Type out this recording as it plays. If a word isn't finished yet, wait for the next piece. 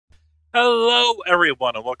Hello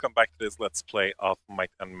everyone and welcome back to this Let's Play of Might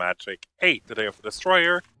and Magic 8, the Day of the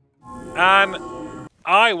Destroyer. And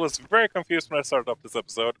I was very confused when I started off this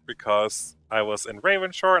episode because I was in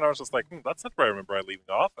Ravenshore and I was just like, that's not where I remember I leaving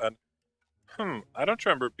off. And I don't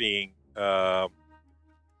remember being level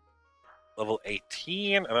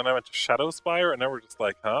 18, and then I went to Shadowspire, and then we're just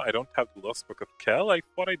like, I don't have the Lost Book of Kel? I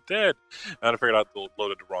thought I did. And I figured out I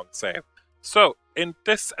loaded the wrong save. So, in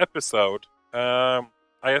this episode,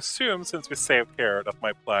 I assume, since we saved here, that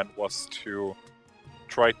my plan was to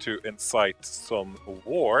try to incite some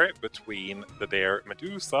war between the Dare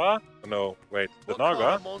Medusa, no, wait, the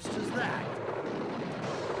Naga,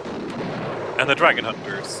 and the Dragon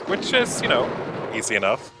Hunters, which is, easy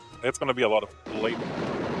enough. It's going to be a lot of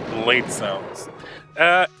blade sounds.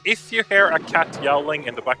 If you hear a cat yowling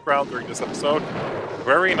in the background during this episode,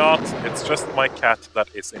 worry not, it's just my cat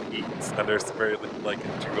that is in heat, and there's very little I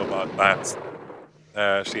can do about that.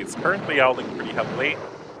 She's currently yowling pretty heavily,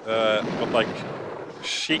 but like,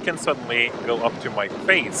 she can suddenly go up to my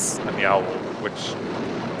face and yowl, which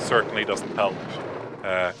certainly doesn't help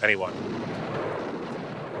anyone.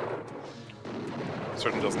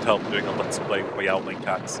 Certainly doesn't help doing a Let's Play with yowling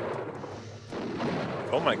cats.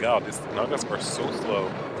 Oh my god, these Nagas are so slow.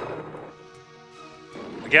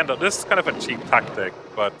 Again, though, this is kind of a cheap tactic,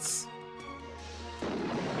 but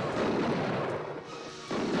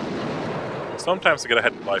sometimes to get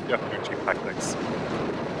ahead in life, you have to do cheap tactics.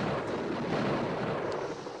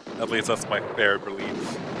 At least that's my fair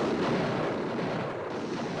belief.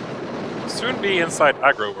 Soon be inside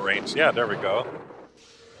aggro range. Yeah, there we go.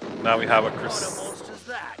 Now we have a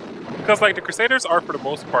because, like, the Crusaders are, for the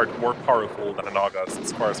most part, more powerful than the Nagas,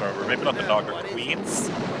 as far as I remember. Maybe not the Naga Queens,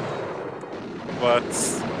 but...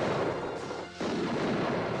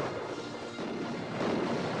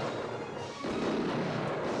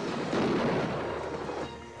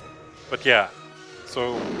 But yeah,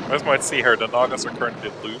 so, as you might see here, the Nagas are currently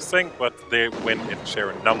losing, but they win in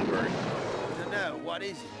sheer number. No, what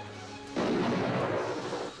is it?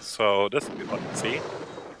 So, this will be fun to see.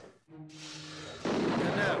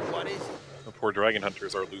 What is it? The poor Dragon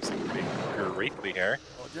Hunters are losing pretty greatly here.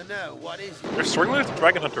 What is it? They're struggling with the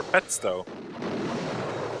Dragon Hunter pets, though.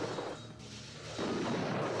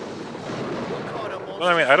 Well,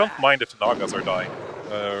 I mean, I don't mind if the Nagas are dying.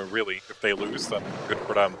 Really. If they lose, then good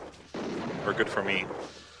for them. Or good for me.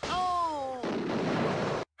 Oh.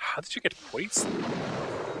 How did you get poisoned?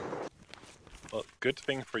 Well, good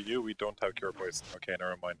thing for you, we don't have cure poison. Okay,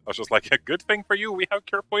 never mind. I was just like, yeah, good thing for you, we have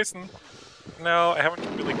cure poison. No, I haven't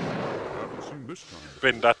really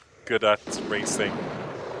been that good at racing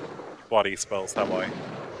body spells, have I?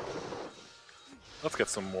 Let's get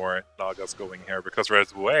some more Nagas going here, because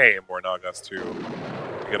there's way more Nagas to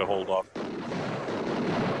get a hold of.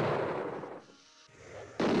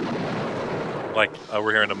 Like,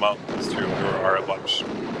 over here in the mountains too, there are a bunch.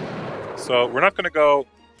 So, we're not gonna go...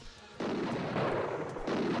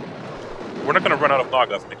 We're not gonna run out of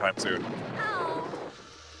Nagas anytime soon.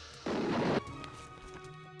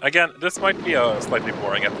 Again, this might be a slightly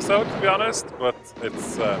boring episode, to be honest, but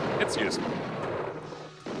it's useful.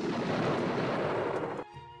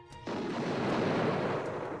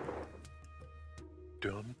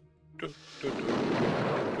 Dun, dun, dun, dun,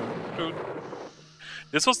 dun, dun.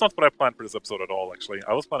 This was not what I planned for this episode at all, actually.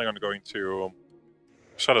 I was planning on going to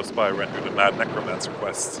Shadowspire and do the Mad Necromancer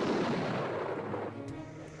quest.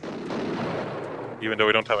 Even though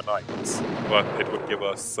we don't have a knight, but it would give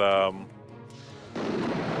us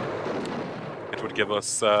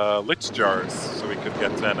Lich Jars, so we could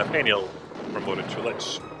get an Nathaniel promoted to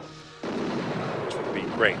Lich, which would be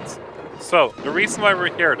great. So, the reason why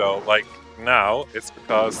we're here, though, like, now, is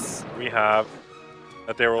because we have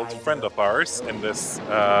a dear old friend of ours in this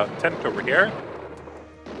tent over here.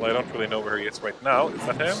 Well, I don't really know where he is right now. Is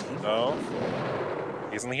that him? No.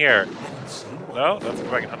 He's in here. No, that's a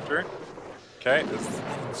Dragon Hunter. Okay,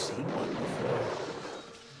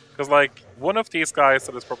 because, like, one of these guys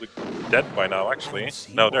that is probably dead by now, actually.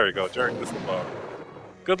 No, there you go, Jarek is the bug.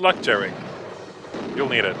 Good luck, Jarek. You'll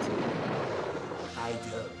need it.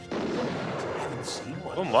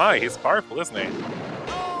 Oh my, he's powerful, isn't he?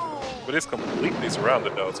 But he's completely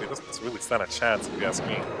surrounded, though, so he doesn't really stand a chance, if you ask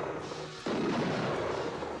me.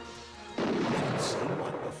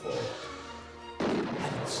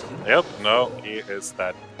 Yep, no, he is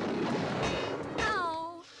dead.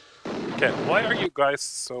 Okay, why are you guys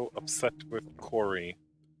so upset with Corey?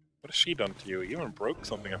 What has she done to you? You even broke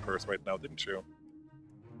something of hers right now, didn't you?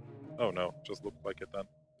 Oh no, just looked like it then.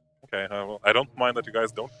 Okay, well, I don't mind that you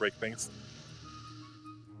guys don't break things.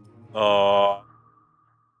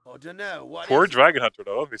 Oh, dunno. What Poor is it? Dragon Hunter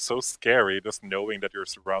though, it'd be so scary just knowing that you're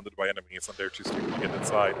surrounded by enemies and they're too stupid to get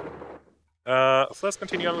inside. So let's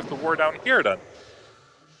continue on with the war down here then.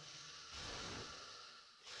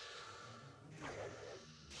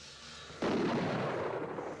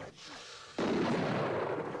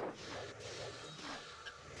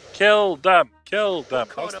 Kill them! Kill them!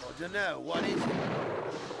 Oh, dunno. What is it?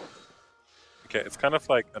 Okay, it's kind of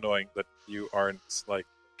like annoying that you aren't like,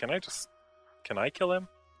 can I kill him?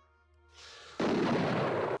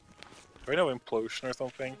 Do I know implosion or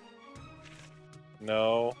something?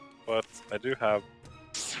 No, but I do have...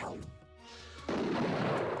 Okay,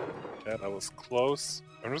 that was close.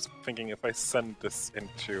 I'm just thinking if I send this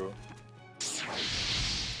into...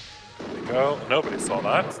 There we go. Nobody saw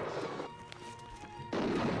that.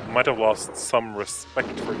 Might have lost some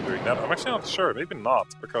respect for doing that. I'm actually not sure. Maybe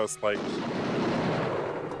not, because, like...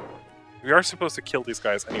 We are supposed to kill these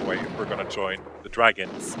guys anyway if we're gonna join the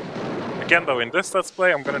dragons. Again, though, in this Let's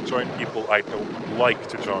Play, I'm gonna join people I don't like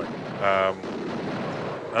to join.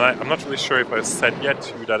 And I'm not really sure if I've said yet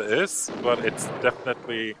who that is, but it's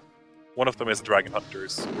definitely... One of them is Dragon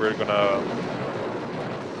Hunters. We're gonna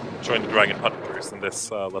join the Dragon Hunters in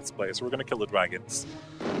this Let's Play, so we're gonna kill the dragons.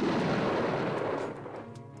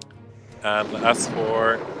 And as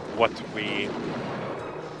for what we...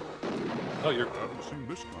 Oh, you're... I haven't seen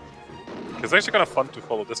this kind before. It's actually kind of fun to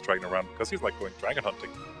follow this dragon around, because he's like going dragon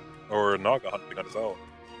hunting. Or Naga hunting on his own.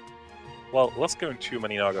 Well, let's give him too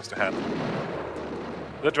many Nagas to handle.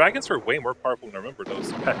 The dragons were way more powerful than I remember,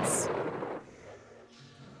 those pets.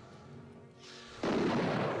 I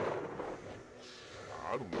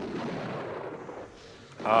don't know.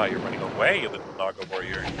 Ah, you're running away, you little Naga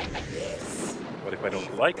warrior. Yes. What if I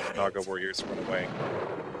don't like Naga warriors run away?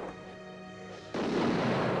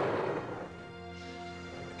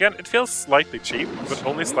 Again, it feels slightly cheap, but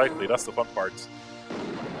only slightly, that's the fun part.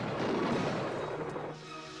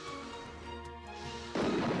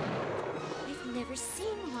 I've never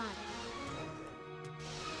seen one.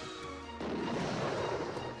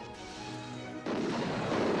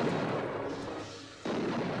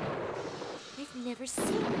 I've never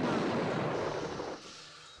seen one.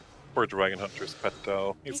 Poor Dragon Hunter's pet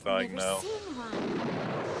though, he's dying now. I've never seen one.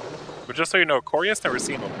 But just so you know, Corey has never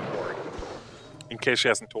seen one before. In case she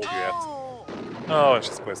hasn't told you yet. Oh! Oh, and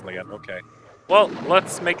she's poisoned again, okay. Well,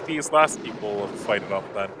 let's make these last people fight it off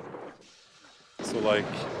then. So like...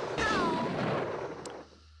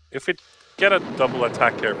 If we get a double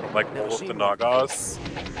attack here from like all of the Nagas...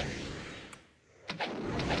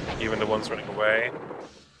 Even the ones running away...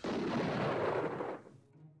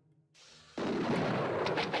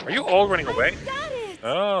 Are you all running away? Got it!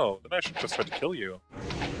 Oh, then I should just try to kill you.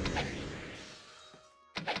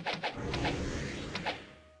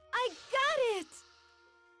 I got it!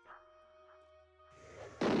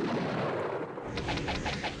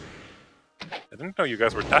 I didn't know you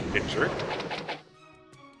guys were that injured.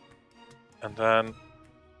 And then...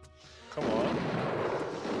 Come on.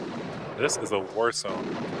 This is a war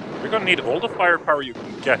zone. You're gonna need all the firepower you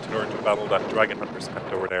can get in order to battle that Dragon Hunter's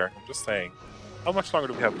pet over there. I'm just saying. How much longer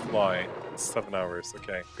do we have to fly? 7 hours.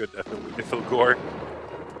 Okay, good. Ithil Gore.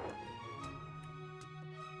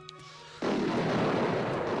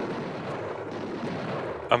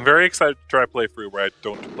 I'm very excited to try a playthrough where I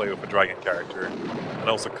don't play with a dragon character. And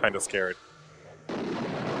also kind of scared.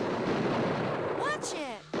 Watch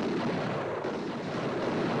it!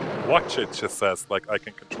 Watch it, she says, like I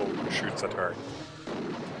can control who shoots at her.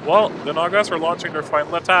 Well, the Nagas are launching their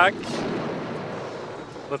final attack.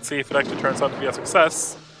 Let's see if it actually turns out to be a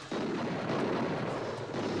success.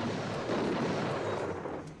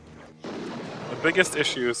 The biggest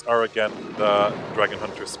issues are, again, the Dragon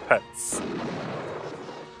Hunter's pets.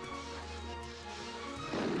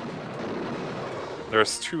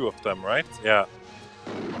 There's 2 of them, right? Yeah.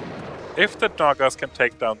 If the Nagas can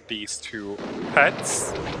take down these 2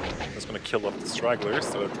 pets, it's going to kill off the stragglers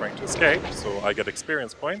that are trying to escape, so I get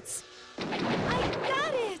experience points. I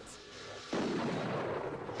got it!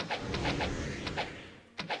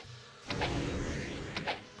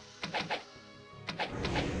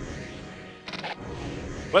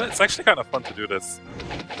 But it's actually kind of fun to do this.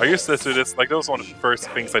 I used to do this, like that was one of the first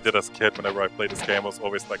things I did as a kid whenever I played this game, was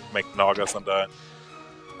always like make Nagas and the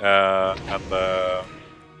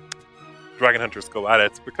Dragon Hunters go at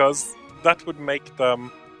it, because that would make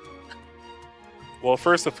them... Well,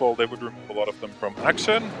 first of all, they would remove a lot of them from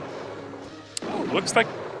action. Oh, looks like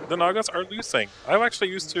the Nagas are losing. I'm actually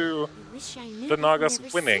used to the Nagas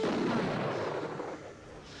winning.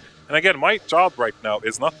 And again, my job right now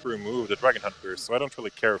is not to remove the Dragon Hunters, so I don't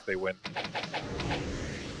really care if they win.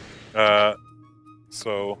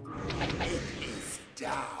 So...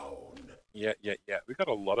 down. Yeah. We got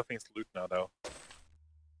a lot of things to loot now, though.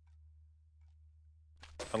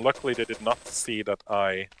 And luckily they did not see that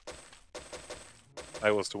I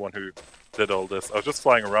was the one who did all this. I was just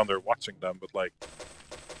flying around there watching them, but like...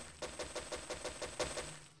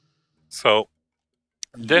 So,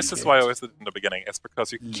 this is why I always did it in the beginning. It's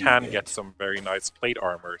because you can get some very nice plate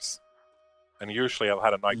armors. And usually I've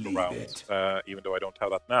had a nitro round, even though I don't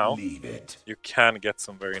have that now. You can get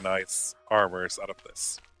some very nice armors out of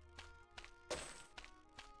this.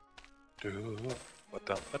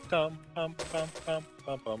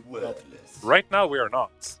 Right now we are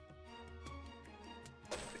not.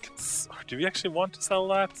 Do we actually want to sell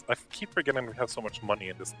that? I keep forgetting we have so much money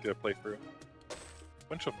in this playthrough.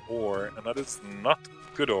 Bunch of ore, and that is not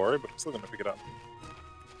good ore, but I'm still gonna pick it up.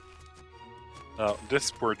 Now,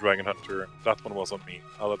 this poor Dragon Hunter, that one was on me,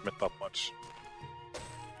 I'll admit that much.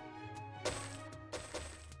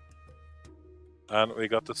 And we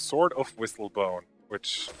got the Sword of Whistlebone,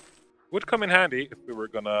 which would come in handy if we were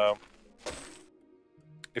gonna...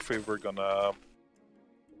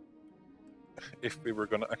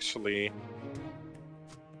 actually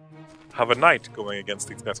have a knight going against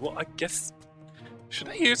these guys. Well, I guess... Should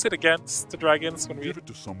I use it against the dragons when we... Give it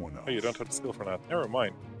to someone else. Oh, you don't have the skill for that. Never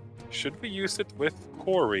mind. Should we use it with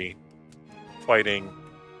Corey fighting...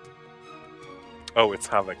 Oh, it's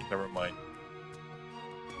Havoc. Never mind.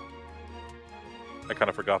 I kind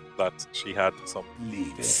of forgot that she had some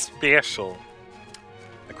special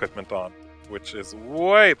equipment on, which is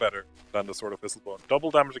way better than the Sword of Whistlebone.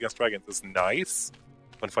 Double damage against dragons is nice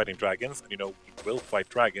when fighting dragons, and you know, we will fight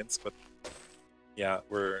dragons, but yeah,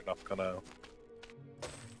 we're not gonna...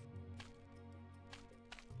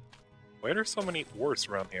 Why are there so many ores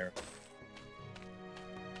around here?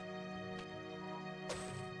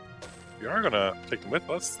 We are gonna take them with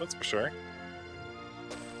us, that's for sure.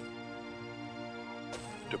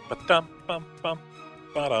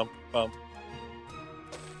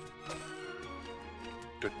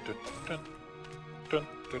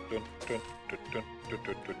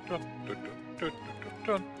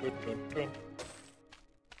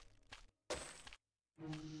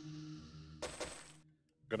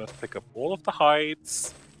 Gonna pick up all of the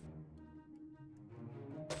hides.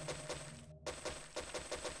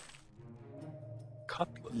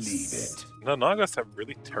 Cutlass. Leave it. The Nagas have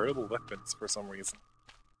really terrible weapons for some reason.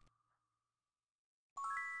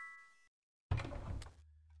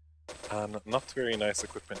 And not very nice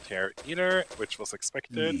equipment here either, which was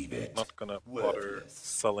expected. Leave it. Not gonna bother Worthless.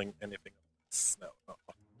 selling anything else. No, not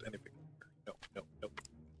anything. Nope.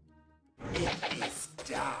 It is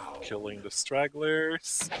down. Killing the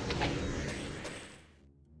stragglers.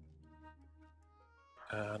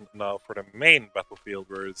 And now for the main battlefield,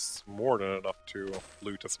 where it's more than enough to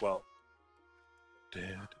loot as well.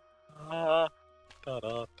 Da da da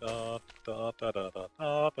da da da da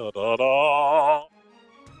da da da da.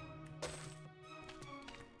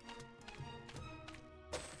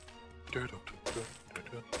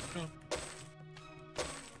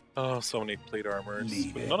 Oh, so many plate armors,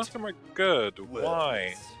 Leave but it. none of them are good.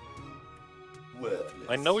 Why? Worthless.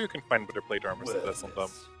 I know you can find better plate armors than this on them.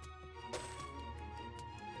 Worthless.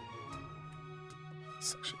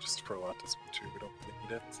 Let's actually just throw out this one too, we don't really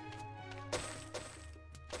need it.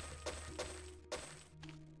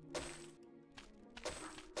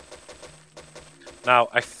 Now,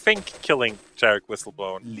 I think killing Jarek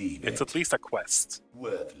Whistlebone, Leave it's it. at least a quest.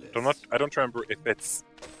 Worthless. I don't remember if it's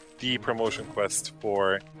the promotion quest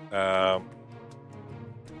for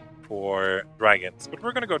dragons, but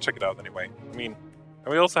we're gonna go check it out anyway. I mean,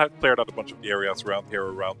 and we also have cleared out a bunch of the areas around here,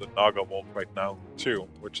 around the Naga Vault right now too,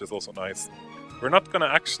 which is also nice. We're not gonna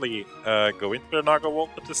actually go into the Naga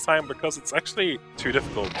Vault at this time because it's actually too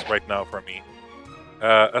difficult right now for me,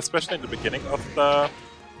 especially in the beginning of the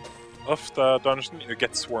dungeon. You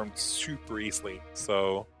get swarmed super easily,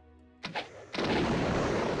 so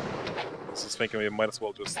this is thinking we might as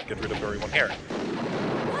well just get rid of everyone here.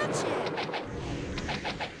 Watch it.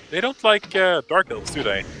 They don't like Dark Elves, do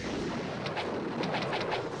they?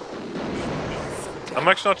 I'm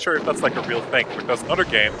actually not sure if that's like a real thing, because in other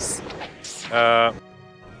games,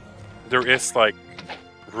 there is like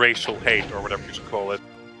racial hate, or whatever you should call it,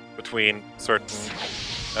 between certain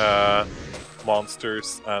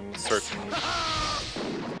monsters and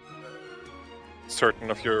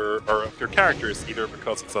certain of your characters, either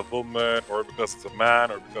because it's a woman, or because it's a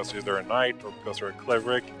man, or because you're a knight, or because you're a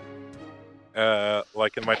cleric.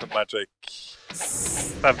 Like in Might and Magic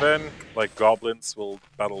 7, like goblins will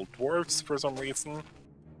battle dwarves for some reason.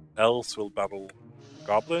 Elves will battle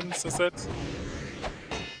goblins, is it?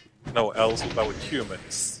 No, elves will battle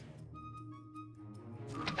humans.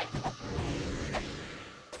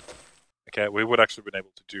 Okay, we would actually been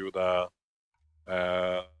able to do the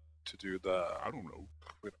I don't know.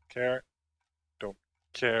 we don't care. Don't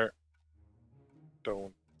care.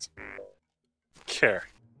 Don't care.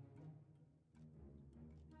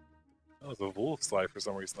 Oh, there's a wolf slide for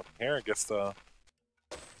some reason up here. I guess the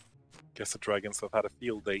dragons have had a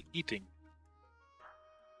field day eating.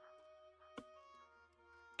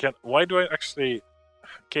 Why do I actually...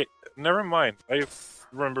 Okay, never mind. I've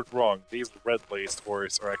remembered wrong. These red laced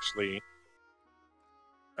ores are actually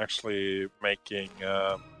making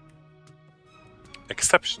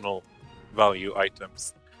exceptional value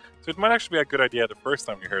items. So it might actually be a good idea the first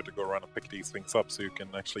time you're here to go around and pick these things up so you can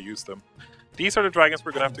actually use them. These are the dragons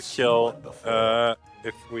we're gonna have to kill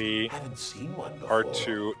if we are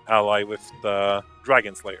to ally with the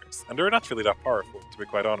dragon slayers. And they're not really that powerful, to be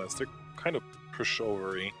quite honest. They're kind of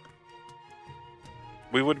pushovery.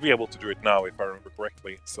 We would be able to do it now if I remember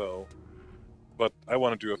correctly, so... But I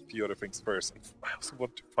want to do a few other things first. And I also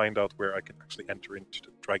want to find out where I can actually enter into the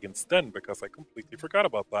Dragon's Den, because I completely forgot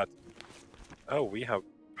about that. Oh, we have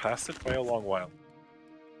passed it by a long while.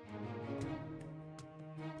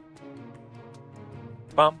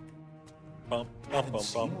 Bum. Bum, bum, bum,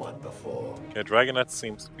 bum. Okay, Dragonet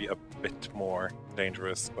seems to be a bit more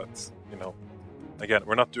dangerous, but, you know... Again,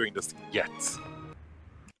 we're not doing this yet.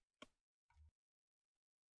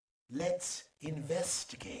 Let's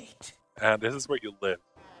investigate. And this is where you live.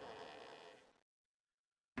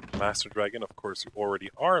 Master Dragon, of course, you already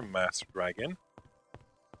are a Master Dragon.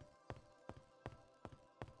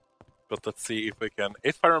 But let's see if we can,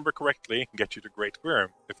 if I remember correctly, get you to Great Worm.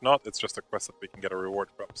 If not, it's just a quest that we can get a reward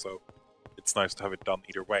from, so it's nice to have it done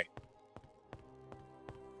either way.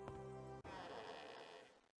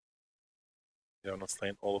 Yeah, I'm not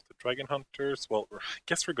slaying all of the Dragon Hunters. Well, I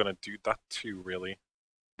guess we're gonna do that too, really.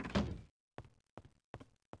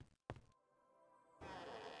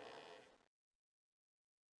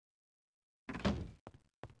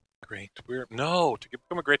 Great Worm. No! To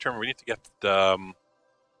become a Great Worm, we need to get the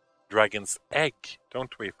Dragon's Egg,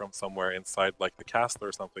 don't we? From somewhere inside, like the castle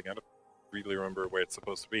or something. I don't really remember where it's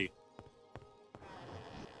supposed to be.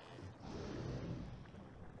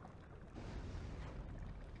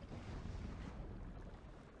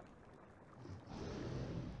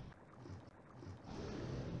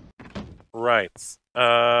 Right.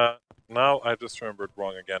 Now I just remembered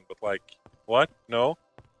wrong again, but like, what? No?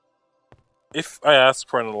 If I ask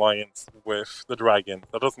for an alliance with the dragon,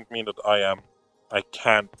 that doesn't mean that I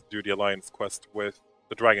can't do the alliance quest with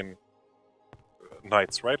the dragon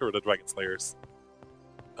knights, right? Or the dragon slayers.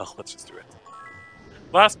 Oh, let's just do it.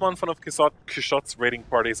 Last month, one of Kushot's raiding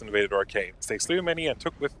parties invaded our caves. They slew many and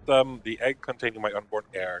took with them the egg containing my unborn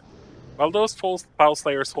heir. While those foul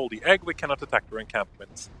slayers hold the egg, we cannot attack their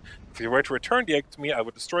encampments. If you were to return the egg to me, I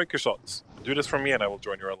would destroy Kushot. Do this for me and I will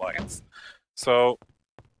join your alliance. So...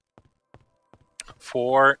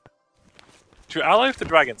 To ally with the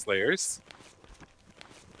Dragon Slayers,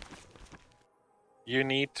 you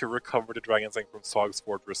need to recover the Dragon's Egg from Sog's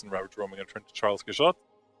Fortress and ravage roaming and return to Charles Kushot,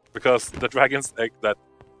 because the Dragon's Egg that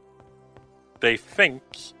they think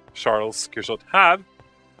Charles Kushot have,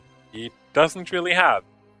 he doesn't really have.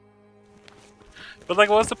 But like,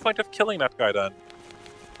 what's the point of killing that guy then?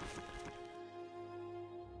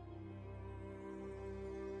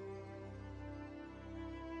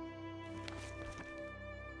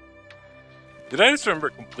 Did I just remember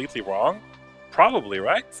completely wrong? Probably,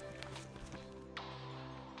 right?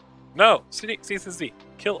 No, see.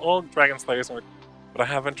 Kill all Dragon Slayers, but I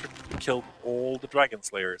haven't killed all the Dragon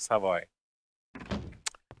Slayers, have I?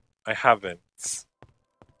 I haven't.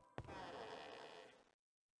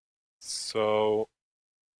 So...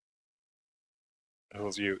 It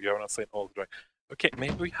was you. You have not slain all the Dragon... Okay,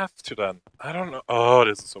 maybe we have to then. I don't know. Oh,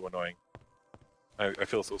 this is so annoying. I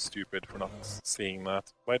feel so stupid for not seeing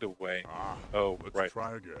that. By the way, Let's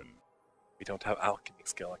try again. We don't have alchemy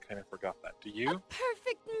skill. I kind of forgot that. Do you? A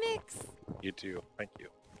perfect mix. You do. Thank you.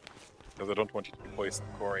 Because I don't want you to be poisoned,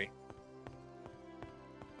 Corey.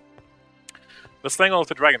 Let's slaying all of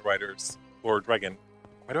the Dragon Riders. Or Dragon...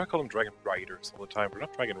 Why do I call them Dragon Riders all the time? We're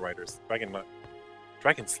not Dragon Riders.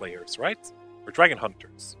 Dragon Slayers, right? Or Dragon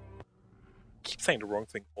Hunters. I keep saying the wrong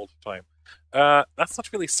thing all the time. That's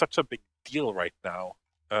not really such a big deal right now.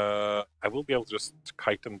 I will be able to just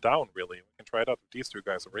kite them down, really. We can try it out with these two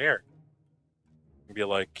guys over here. And be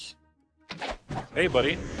like, hey,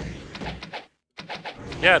 buddy.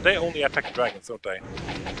 Yeah, they only attack dragons, don't they?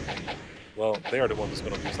 Well, they are the ones who's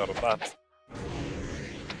going to lose out of that.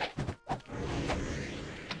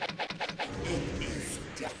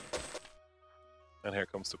 And here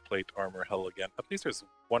comes the plate armor hell again. At least there's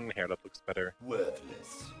one here that looks better.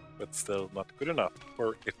 Worthless. but still not good enough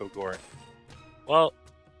for Ithilgor. Well,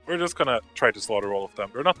 we're just gonna try to slaughter all of them.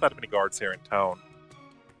 There are not that many guards here in town.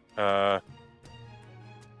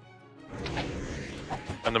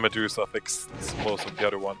 And the Medusa fixed most of the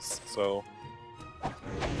other ones, so...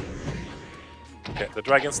 Okay, the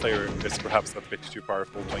Dragon Slayer is perhaps a bit too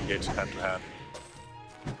powerful to engage hand-to-hand.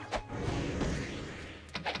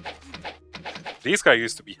 These guys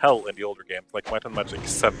used to be hell in the older games, like Might and Magic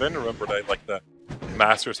 7, remember they like the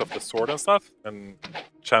Masters of the Sword and stuff, and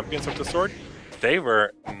Champions of the Sword? They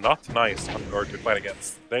were not nice on guard to fight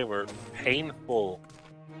against. They were painful.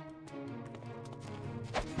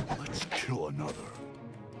 Let's kill another.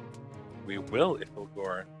 We will,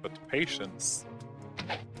 Ithilgor, but patience.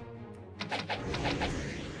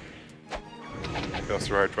 Because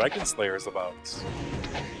there are Dragon Slayers about.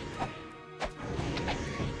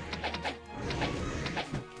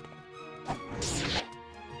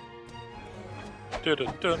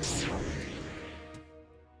 Dun-dun-dun.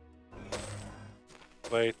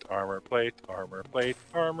 Plate, armor,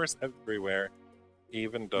 armors everywhere.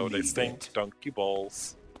 Even though they stink donkey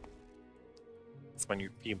balls. That's my new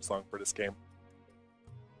theme song for this game.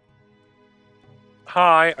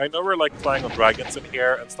 Hi, I know we're like flying on dragons in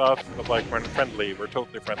here and stuff, but like we're friendly, we're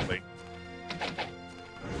totally friendly.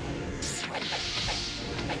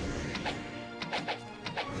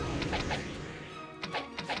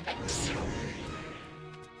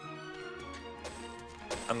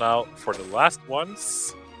 And now for the last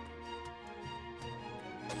ones.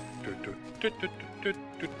 I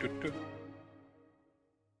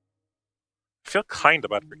feel kind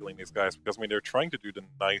of bad for killing these guys because I mean they're trying to do the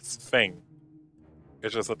nice thing.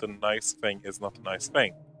 It's just that the nice thing is not a nice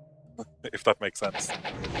thing. If that makes sense.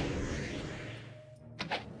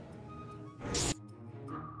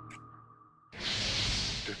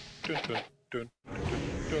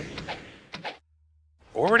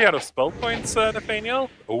 Already out of spell points, Nathaniel?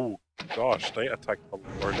 Oh gosh, they attacked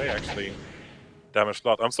or they actually damaged a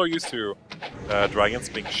lot. I'm so used to dragons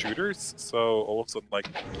being shooters, so all of a sudden like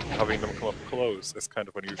having them come up close is kind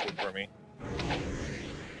of unusual for me.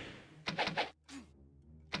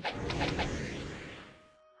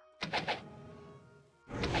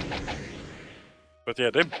 But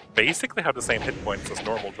yeah, they basically have the same hit points as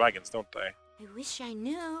normal dragons, don't they? I wish I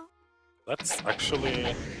knew. That's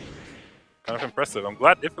actually kind of impressive. I'm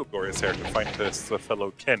glad Ithilgor is here to find his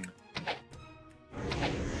fellow kin.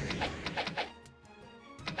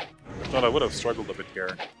 If not, I would have struggled a bit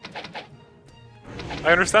here.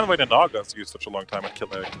 I understand why the Nagas use such a long time at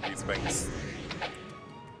killing these things.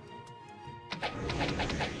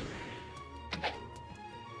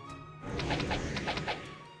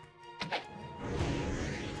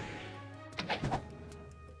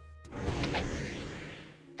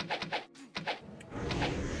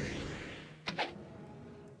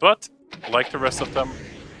 But, like the rest of them,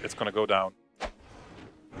 it's gonna go down.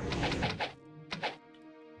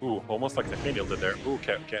 Ooh, almost like Nathaniel did there. Ooh,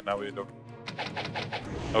 okay, now we don't...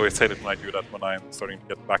 I always say that when I do that, when I'm starting to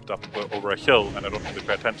get backed up over a hill and I don't really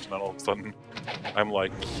pay attention, and all of a sudden I'm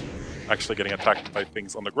like actually getting attacked by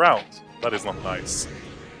things on the ground. That is not nice.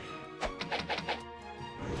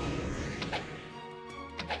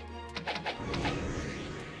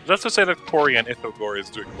 Let's just say that Corey and Ithilgor is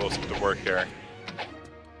doing most of the work here.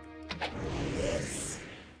 Yes,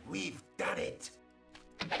 we've done it.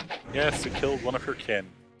 Yes, you killed one of your kin.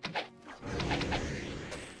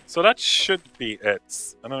 So that should be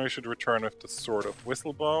it. And then we should return with the Sword of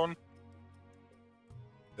Whistlebone.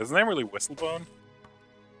 Is his name really Whistlebone?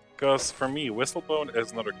 Because for me, Whistlebone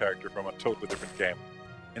is another character from a totally different game.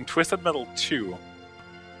 In Twisted Metal 2,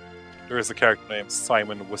 there is a character named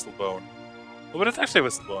Simon Whistlebone. Oh, but it's actually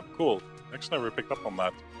Whistlebone. Cool. Actually never picked up on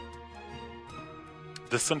that.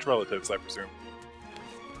 Distant relatives, I presume.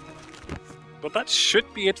 But that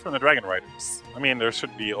should be it from the Dragon Riders. I mean, there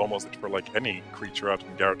should be almost it for like any creature out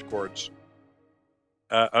in Garrett Gorge.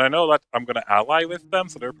 And I know that I'm gonna ally with them,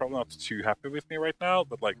 so they're probably not too happy with me right now,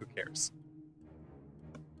 but like, who cares?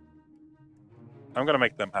 I'm gonna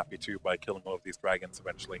make them happy too by killing all of these dragons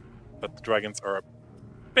eventually. But the dragons are a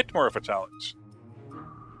bit more of a challenge.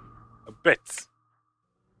 A bit.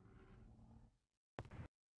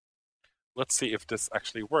 Let's see if this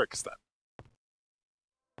actually works then.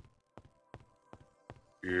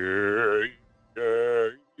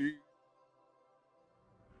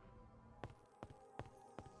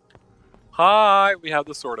 Hi, we have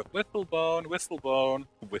the Sword of Whistlebone,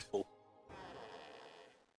 Whiffle.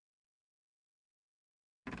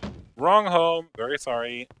 Wrong home, very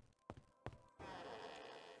sorry.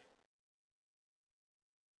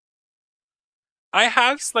 I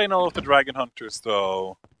have slain all of the dragon hunters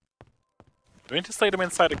though. Do we need to slay them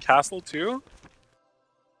inside the castle too?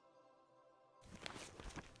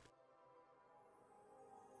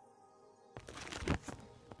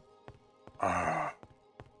 Ah.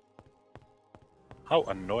 How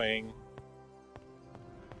annoying.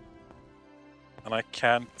 And I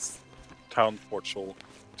can't town portal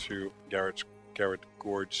to Garrett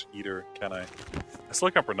Gorge either, can I? I still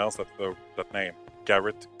can't pronounce that though, that name.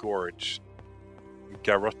 Garrett Gorge.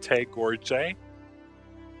 Garrote Gorge?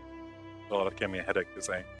 Well, that gave me a headache to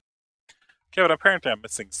say. Okay, but apparently I'm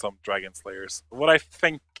missing some Dragon Slayers. What I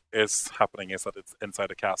think is happening is that it's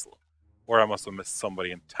inside the castle. Or I must have missed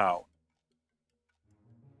somebody in town.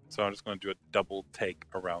 So I'm just going to do a double take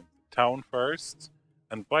around town first.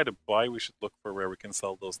 And by the by, we should look for where we can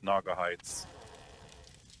sell those Naga hides.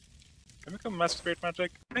 Can we become Master Spirit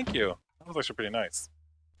Magic? Thank you. That was actually pretty nice.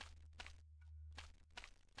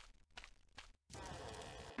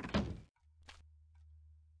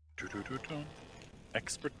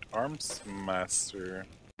 Expert Arms Master.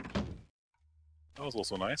 That was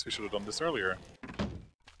also nice. We should have done this earlier.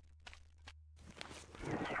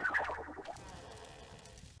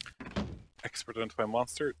 Expert Identify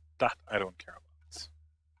Monster. That I don't care about.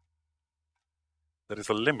 There is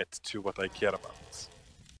a limit to what I care about.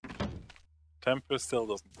 Tempest still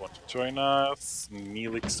doesn't want to join us.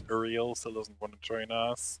 Neelix Uriel still doesn't want to join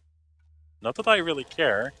us. Not that I really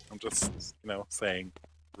care. I'm just, you know, saying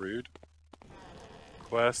rude.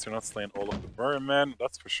 Quest, you're not slaying all of the vermin,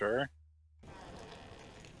 that's for sure.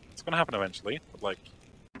 It's gonna happen eventually, but like...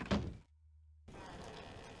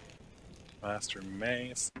 Master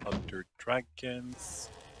Mace, other dragons...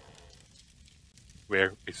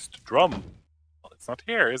 Where is the drum? Well, it's not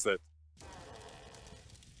here, is it?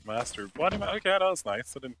 Master Body okay, that was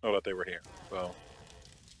nice. I didn't know that they were here, so...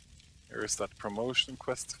 Here's that promotion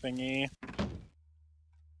quest thingy.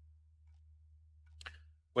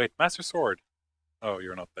 Wait, Master Sword. Oh,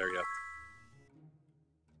 you're not there yet.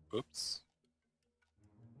 Oops.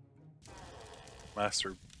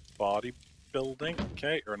 Master Bodybuilding.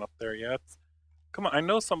 Okay, you're not there yet. Come on, I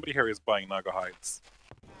know somebody here is buying Naga hides.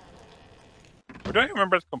 Or do I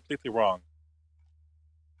remember it completely wrong?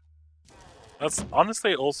 That's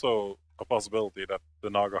honestly also a possibility that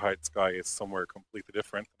the Naga hides guy is somewhere completely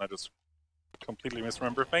different, and I just completely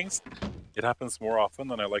misremember things. It happens more often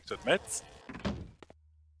than I like to admit.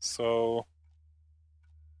 So...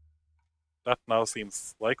 that now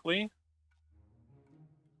seems likely.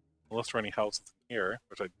 Unless there are any houses in here,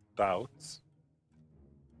 which I doubt.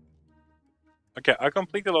 Okay, I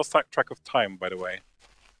completely lost track of time, by the way.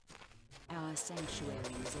 Our sanctuary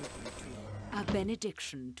is open to you. A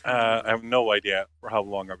benediction to I have no idea for how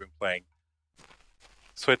long I've been playing.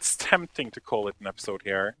 So it's tempting to call it an episode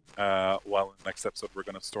here, while in the next episode we're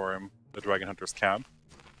going to storm the Dragon Hunter's camp.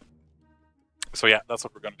 So yeah, that's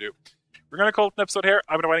what we're going to do. We're going to call it an episode here.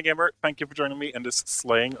 I've been a VIII Gamer. Thank you for joining me in this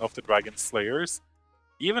slaying of the Dragon Slayers.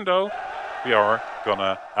 Even though we are going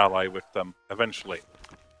to ally with them eventually.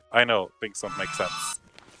 I know, things don't make sense.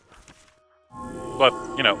 But,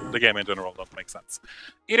 you know, the game in general don't make sense.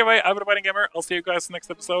 Either way, I've been a VIII Gamer. I'll see you guys in the next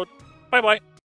episode. Bye-bye.